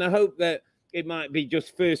fans. And I hope that it might be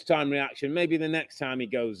just first-time reaction. Maybe the next time he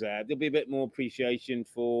goes there, there'll be a bit more appreciation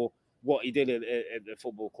for what he did at the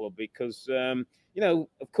football club. Because,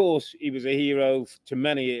 of course, he was a hero to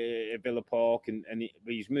many at Villa Park and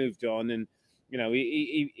he's moved on. And,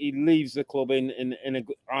 he leaves the club in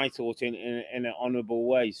I thought in an honourable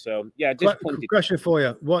way. So yeah, disappointed. Question for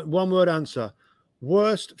you. One word answer.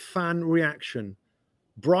 Worst fan reaction: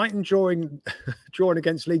 Brighton drawing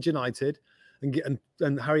against Leeds United,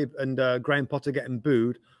 and Harry and Graham Potter getting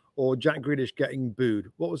booed, or Jack Grealish getting booed.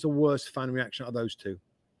 What was the worst fan reaction out of those two?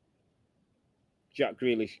 Jack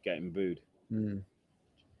Grealish getting booed.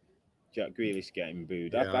 Jack Grealish getting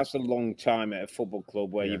booed. That's a long time at a football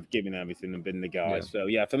club where you've given everything and been the guy. So,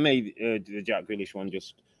 for me, the Jack Grealish one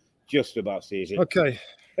just about sees it. Okay.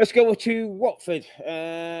 Let's go to Watford.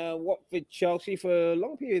 Watford, Chelsea. For a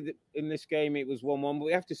long period in this game, it was 1-1. But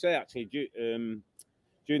we have to say, actually,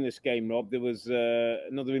 during this game, Rob, there was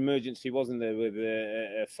another emergency, wasn't there, with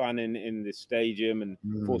a fan in the stadium. And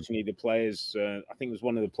fortunately, the players, I think it was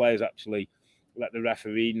one of the players actually, let the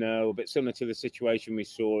referee know, a bit similar to the situation we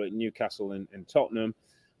saw at Newcastle and Tottenham.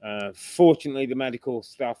 Fortunately, the medical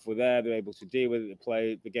staff were there. They were able to deal with it.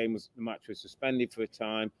 The match was suspended for a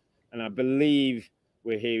time. And I believe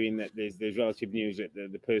we're hearing that there's relative news that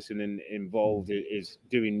the person involved is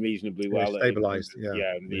doing reasonably well. Stabilised,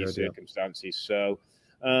 in these circumstances. So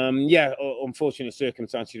Unfortunate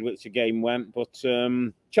circumstances which the game went, but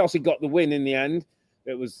Chelsea got the win in the end.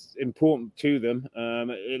 It was important to them.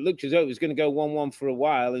 It looked as though it was going to go 1-1 for a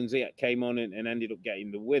while, and Ziyech came on and ended up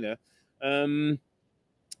getting the winner.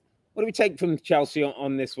 What do we take from Chelsea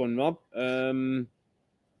on this one, Rob?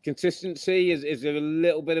 Consistency? Is there a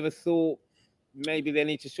little bit of a thought? Maybe they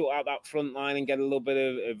need to sort out that front line and get a little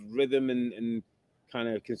bit of rhythm and kind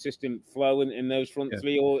of consistent flow in those front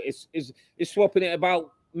three, or is swapping it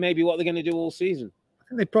about maybe what they're going to do all season? I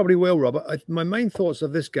think they probably will, Robert. My main thoughts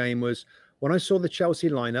of this game was when I saw the Chelsea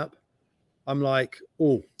lineup, I'm like,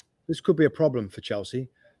 oh, this could be a problem for Chelsea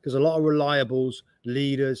because a lot of reliables,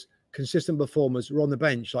 leaders, consistent performers were on the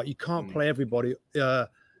bench. Like you can't play everybody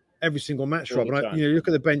every single match, Rob. And you look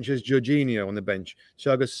at the bench as Jorginho on the bench,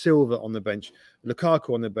 Thiago Silva on the bench,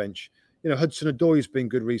 Lukaku on the bench. Hudson-Odoi's been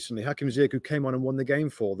good recently. Hakim Ziyech, who came on and won the game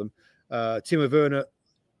for them. Timo Werner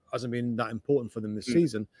hasn't been that important for them this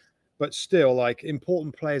season, but still, like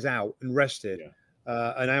important players out and rested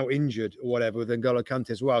and out injured or whatever with N'Golo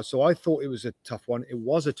Kante as well. So I thought it was a tough one. It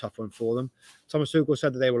was a tough one for them. Thomas Tuchel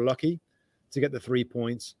said that they were lucky to get the 3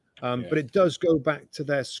 points, but it does go back to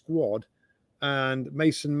their squad. And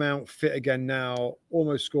Mason Mount fit again now,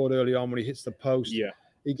 almost scored early on when he hits the post. Yeah.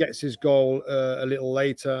 He gets his goal a little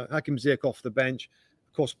later. Hakim Ziyech off the bench.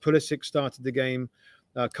 Of course, Pulisic started the game.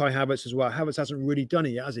 Kai Havertz as well. Havertz hasn't really done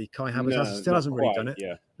it yet, has he? Kai Havertz still hasn't really done it.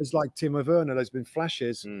 Yeah. It's like Timo Werner. There's been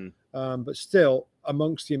flashes. But still,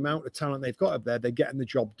 amongst the amount of talent they've got up there, they're getting the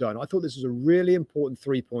job done. I thought this was a really important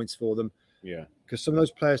 3 points for them. Yeah. Because some of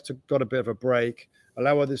those players got a bit of a break,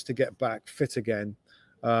 allow others to get back fit again.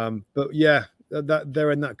 But yeah,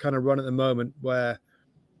 they're in that kind of run at the moment where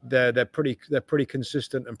they're pretty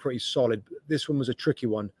consistent and pretty solid. This one was a tricky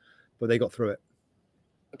one, but they got through it.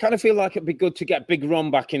 I kind of feel like it'd be good to get Big Ron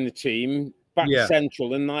back in the team, back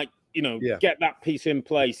central, and get that piece in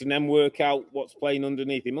place, and then work out what's playing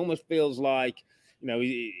underneath him. Almost feels like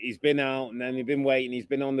he's been out and then he's been waiting. He's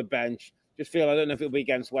been on the bench. I don't know if it'll be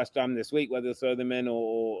against West Ham this week, whether they'll throw them in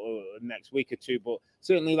or next week or two, but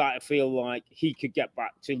certainly I feel like he could get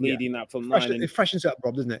back to leading that front line. It freshens up,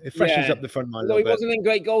 Rob, doesn't it? It freshens up the front line. Although he wasn't in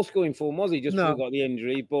great goal scoring form, was he? Just got the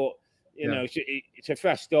injury, but it's a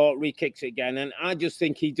fresh start, re-kicks it again, and I just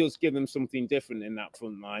think he does give them something different in that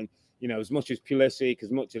front line. As much as Pulisic, as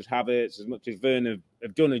much as Havertz, as much as Werner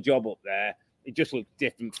have done a job up there, it just looks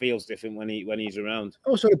different, feels different when he's around.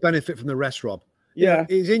 Also, a benefit from the rest, Rob. Yeah,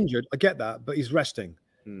 he's injured. I get that, but he's resting.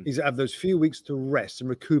 He's had those few weeks to rest and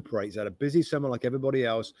recuperate. He's had a busy summer like everybody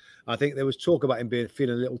else. I think there was talk about him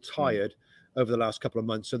feeling a little tired over the last couple of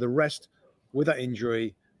months. So the rest with that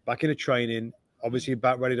injury, back into training, obviously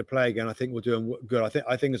back ready to play again. I think we're doing good.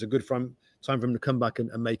 I think it's a good time for him to come back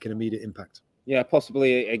and make an immediate impact. Yeah,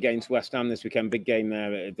 possibly against West Ham this weekend. Big game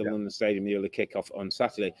there at the London Stadium, the early kickoff on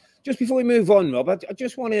Saturday. Just before we move on, Rob, I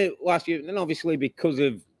just want to ask you, and obviously because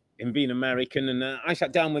of him being American, and I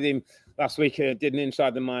sat down with him last week, did an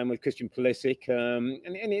Inside the Mind with Christian Pulisic, and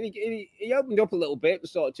he opened up a little bit,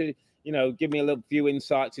 started to, give me a little few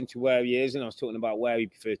insights into where he is, and I was talking about where he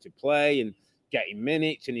prefers to play and getting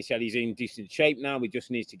minutes, and he said he's in decent shape now, he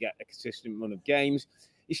just needs to get a consistent run of games.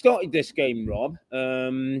 He started this game, Rob,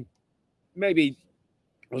 maybe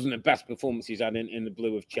wasn't the best performance he's had in the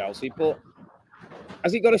blue of Chelsea, but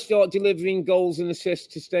has he got to start delivering goals and assists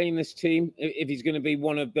to stay in this team if he's going to be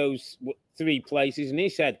one of those 3 places? And he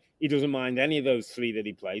said he doesn't mind any of those 3 that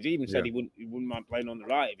he plays. He even said he wouldn't mind playing on the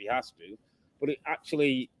right if he has to. But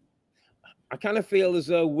I kind of feel as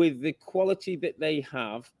though with the quality that they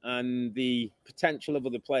have and the potential of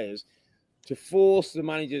other players, to force the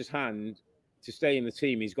manager's hand to stay in the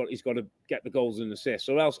team, he's got to get the goals and assists,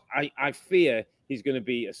 or else I fear he's going to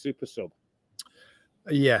be a super sub.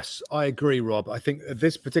 Yes, I agree, Rob. I think at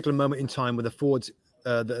this particular moment in time with the forwards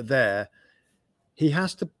that are there, he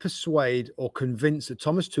has to persuade or convince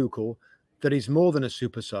Thomas Tuchel that he's more than a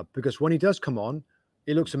super sub, because when he does come on,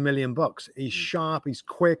 he looks $1 million. He's sharp, he's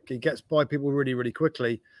quick, he gets by people really, really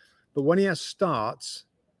quickly. But when he has starts,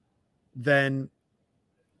 then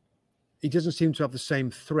he doesn't seem to have the same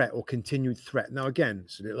threat or continued threat. Now, again,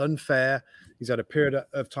 it's a little unfair. He's had a period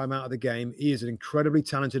of time out of the game. He is an incredibly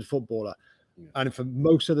talented footballer. And for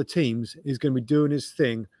most of the teams, he's going to be doing his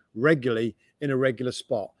thing regularly in a regular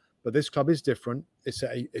spot. But this club is different. It's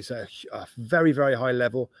a very, very high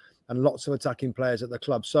level and lots of attacking players at the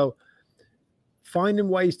club. So finding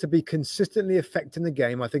ways to be consistently affecting the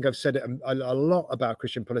game. I think I've said it a lot about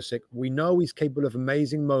Christian Pulisic. We know he's capable of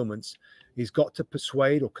amazing moments. He's got to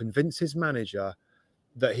persuade or convince his manager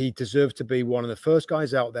that he deserves to be one of the first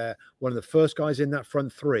guys out there, one of the first guys in that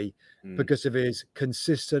front 3 because of his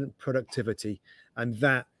consistent productivity. And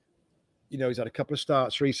that he's had a couple of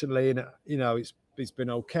starts recently, and it's been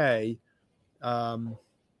okay.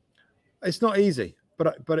 It's not easy,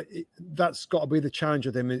 but that's got to be the challenge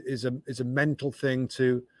with him. Is a mental thing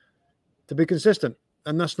to be consistent,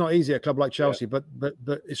 and that's not easy at a club like Chelsea. But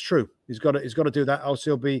it's true. He's got to do that. Else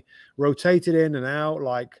he'll be rotated in and out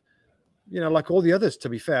like all the others. To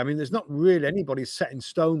be fair, I mean, there's not really anybody set in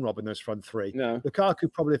stone, Rob, in those front three. No,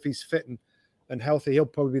 Lukaku probably, if he's fit and healthy, he'll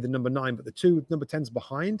probably be the number 9. But the 2 number 10s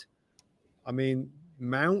behind, I mean,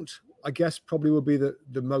 Mount, I guess, probably would be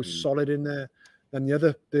the most solid in there. And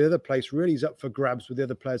the other place really is up for grabs with the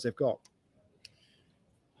other players they've got.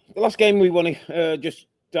 The last game we want to just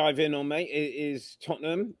dive in on, mate, is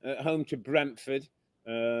Tottenham at home to Brentford.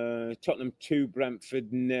 Tottenham 2, Brentford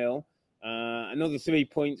 0. Another 3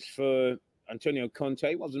 points for Antonio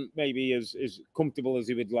Conte. Wasn't maybe as comfortable as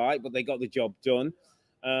he would like, but they got the job done.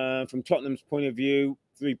 From Tottenham's point of view,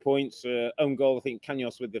 3 points, own goal, I think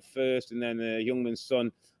Kanyos with the first, and then Youngman's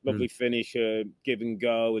son, lovely finish, give and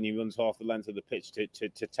go, and he runs half the length of the pitch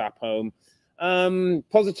to tap home.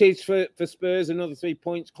 Positives for Spurs, another 3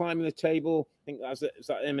 points, climbing the table. I think that's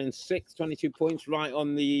them in 6th, 22 points, right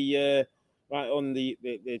on the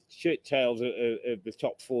shirt tails of the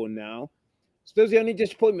top 4 now. Spurs the only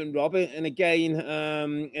disappointment, Rob, and again,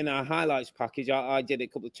 in our highlights package, I did it a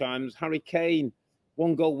couple of times. Harry Kane,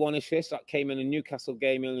 1 goal, 1 assist. That came in a Newcastle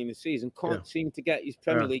game early in the season. Can't seem to get his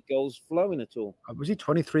Premier League goals flowing at all. Was he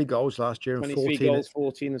 23 goals last year and 23 goals,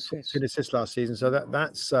 14 assists? 14 assists last season. So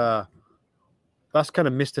that's kind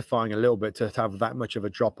of mystifying a little bit to have that much of a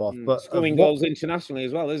drop off. But scoring goals internationally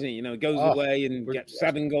as well, isn't he? Goes away and gets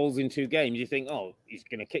 7 goals in 2 games. You think, he's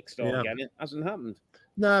going to kickstart again. It hasn't happened.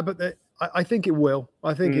 No, but I think it will.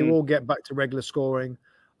 I think it will get back to regular scoring.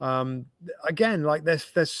 Again, like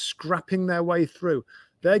they're scrapping their way through.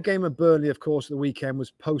 Their game of Burnley, of course, at the weekend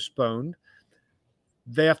was postponed.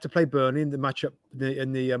 They have to play Burnley in the matchup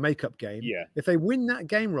in the makeup game. Yeah. If they win that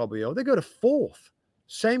game, Robbie, they go to 4th.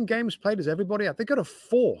 Same games played as everybody else. They go to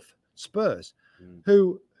 4th. Spurs,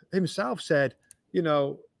 who himself said,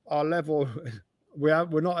 our level,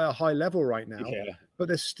 we're not at a high level right now, but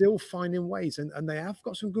they're still finding ways, and they have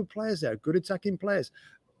got some good players there, good attacking players.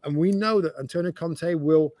 And we know that Antonio Conte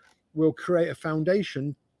will create a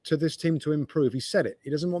foundation to this team to improve. He said it. He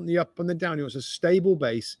doesn't want the up and the down. He wants a stable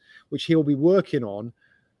base, which he'll be working on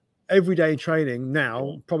every day in training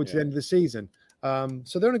now, probably to the end of the season.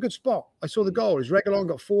 So they're in a good spot. I saw the goal. His Reguilon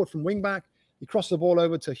got forward from wing back. He crossed the ball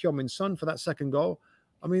over to Heung-min Son for that second goal.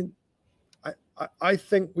 I mean, I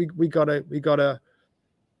think we gotta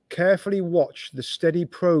carefully watch the steady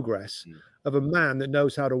progress of a man that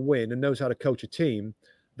knows how to win and knows how to coach a team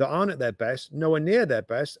that aren't at their best, nowhere near their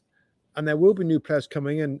best. And there will be new players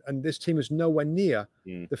coming in, and this team is nowhere near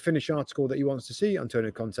the finished article that he wants to see,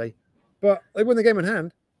 Antonio Conte. But they win the game in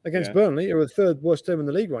hand against Burnley, who are the 3rd worst team in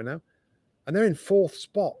the league right now. And they're in 4th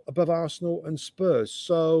spot above Arsenal and Spurs.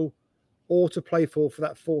 So all to play for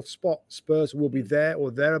that 4th spot. Spurs will be there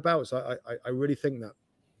or thereabouts. I really think that.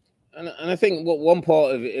 And I think what one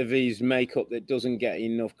part of his makeup that doesn't get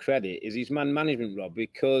enough credit is his man management, Rob,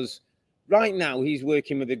 because right now he's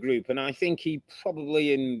working with a group, and I think he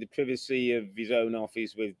probably, in the privacy of his own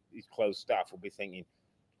office with his close staff, will be thinking,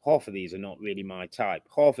 half of these are not really my type.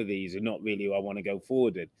 Half of these are not really who I want to go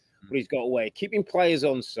forward with. But he's got a way of keeping players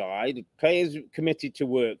on side, players committed to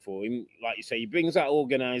work for him. Like you say, he brings that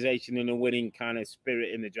organisation and a winning kind of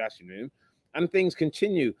spirit in the dressing room, and things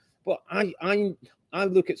continue. But I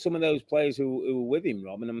look at some of those players who are with him,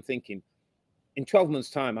 Rob, and I'm thinking, in 12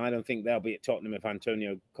 months' time, I don't think they'll be at Tottenham if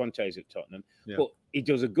Antonio Conte's at Tottenham. Yeah. But he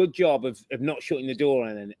does a good job of not shutting the door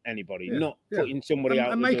on anybody, not putting somebody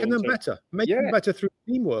out. And making them better. Making them better through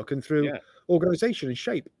teamwork and through organisation and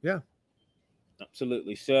shape. Yeah.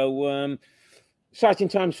 Absolutely. So, exciting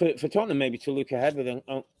times for Tottenham maybe to look ahead with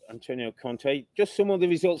Antonio Conte. Just some of the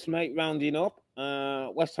results, mate, rounding up.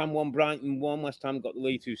 West Ham 1, Brighton 1. West Ham got the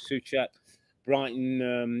lead through Souček.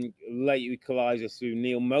 Brighton late equaliser through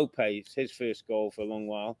Neil Maupay. It's his first goal for a long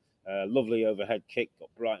while. Lovely overhead kick, got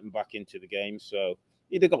Brighton back into the game. So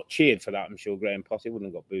he'd have got cheered for that, I'm sure. Graham Potter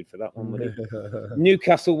wouldn't have got booed for that one, would he?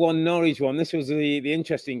 Newcastle 1, Norwich 1. This was the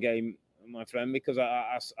interesting game, my friend, because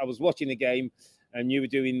I was watching the game and you were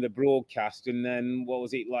doing the broadcast, and then what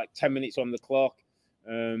was it, like 10 minutes on the clock?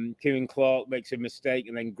 Kieran Clark makes a mistake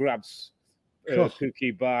and then grabs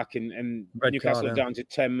Pukki back, and Newcastle down to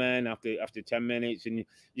 10 men after 10 minutes, and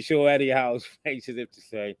you saw Eddie Howe's face as if to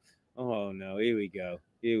say, "Oh no, here we go."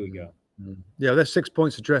 Yeah, there's 6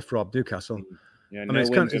 points adrift, Rob. Newcastle. Yeah, no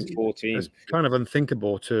wins in 14. It's kind of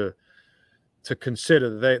unthinkable to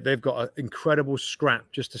consider that they've got an incredible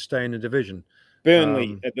scrap just to stay in the division.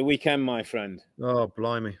 Burnley at the weekend, my friend. Oh,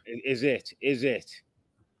 blimey. Is it? Is it?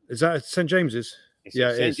 Is that at St James's? It's Yeah,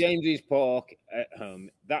 at it St is. James's Park at home.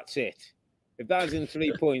 That's it. If that's in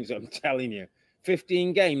 3 points, I'm telling you.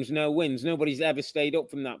 15 games, no wins. Nobody's ever stayed up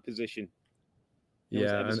from that position.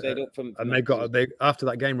 Yeah, And they after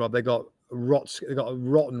that game, Rob, they got a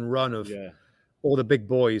rotten run of all the big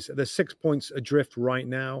boys. They're 6 points adrift right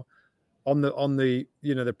now on the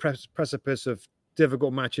precipice of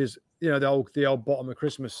difficult matches. The old bottom of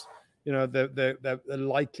Christmas. They're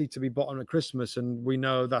likely to be bottom of Christmas, and we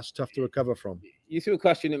know that's tough to recover from. You threw a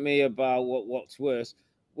question at me about what's worse.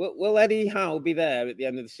 Will Eddie Howe be there at the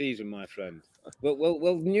end of the season, my friend?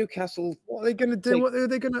 Will Newcastle? What are they going to do? What are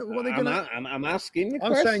they going to? I'm asking the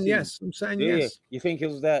question. I'm saying yes. You think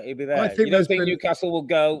he'll be there? I think you don't think Newcastle will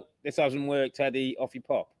go? This hasn't worked, Eddie. Off you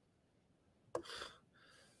pop.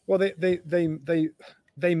 Well,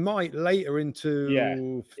 they might later into. Yeah,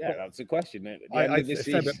 that's the question.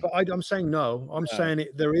 I'm saying no. I'm saying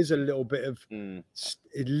there is a little bit of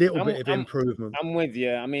improvement. I'm with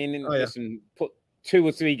you. I mean, listen, put 2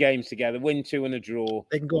 or 3 games together, win 2 and a draw.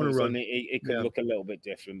 They can go on a run. It could look a little bit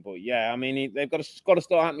different, but I mean, they've got to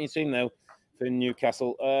start happening soon though for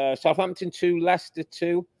Newcastle. Southampton 2, Leicester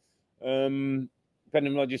 2. Brendan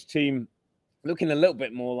Rodgers' team looking a little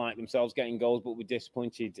bit more like themselves, getting goals, but we're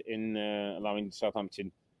disappointed in allowing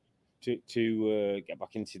Southampton to get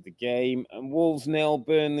back into the game. And Wolves 0,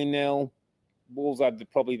 Burnley 0. Wolves had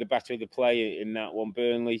probably the better of the play in that one.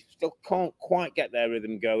 Burnley still can't quite get their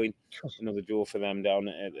rhythm going. Another draw for them down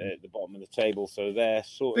at the bottom of the table. So they're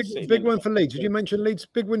sort of big win for Leeds. Did you mention Leeds?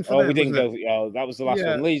 Big win for them. We didn't go. That was the last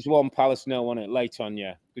one. Leeds 1, Palace 0 on it. Late on,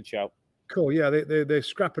 good shout. Cool. Yeah, they're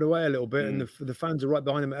scrapping away a little bit, and the fans are right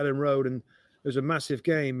behind them at Ellen Road, and it was a massive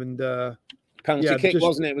game. And penalty kick,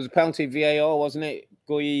 wasn't it? It was a penalty VAR, wasn't it?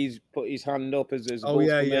 Goyes put his hand up as oh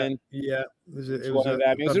yeah. It was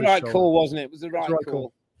the right call, wasn't it? It was the right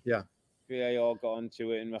call. Yeah. VAR got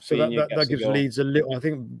onto it, and so that gives Leeds a little. I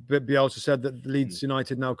think Bielsa said that Leeds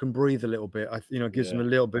United now can breathe a little bit. Gives them a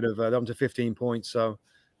little bit of them to 15 points. So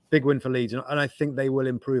big win for Leeds, and I think they will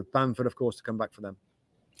improve. Bamford, of course, to come back for them.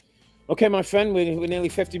 Okay, my friend, we're nearly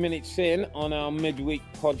 50 minutes in on our midweek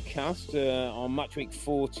podcast on Matchweek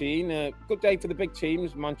 14. Good day for the big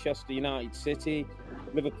teams, Manchester United, City,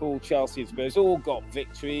 Liverpool, Chelsea and Spurs all got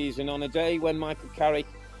victories. And on a day when Michael Carrick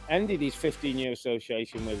ended his 15-year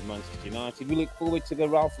association with Manchester United, we look forward to the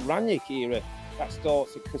Ralf Rangnick era. That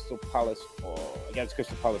starts at against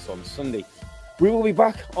Crystal Palace on Sunday. We will be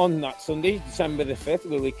back on that Sunday, December the 5th.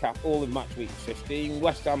 We'll recap all of Matchweek 15.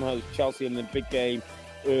 West Ham host Chelsea in the big game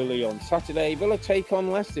early on Saturday. Villa take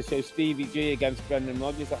on Leicester, so Stevie G against Brendan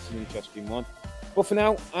Rodgers. That's an interesting one. But for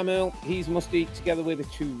now, I'm Earle, he's Mustoe, together with the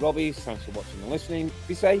 2 Robbies. Thanks for watching and listening.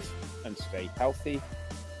 Be safe and stay healthy.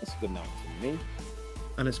 It's a good night from me.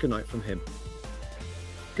 And it's good night from him.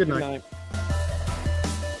 Good night.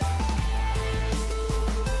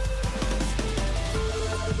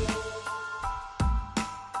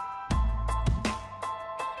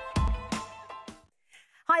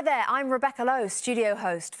 Hi there, I'm Rebecca Lowe, studio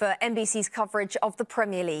host for NBC's coverage of the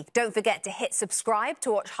Premier League. Don't forget to hit subscribe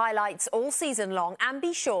to watch highlights all season long, and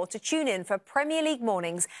be sure to tune in for Premier League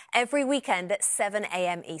mornings every weekend at 7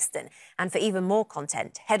 a.m. Eastern. And for even more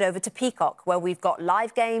content, head over to Peacock, where we've got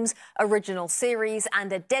live games, original series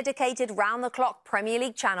and a dedicated round-the-clock Premier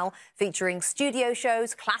League channel featuring studio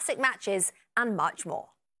shows, classic matches and much more.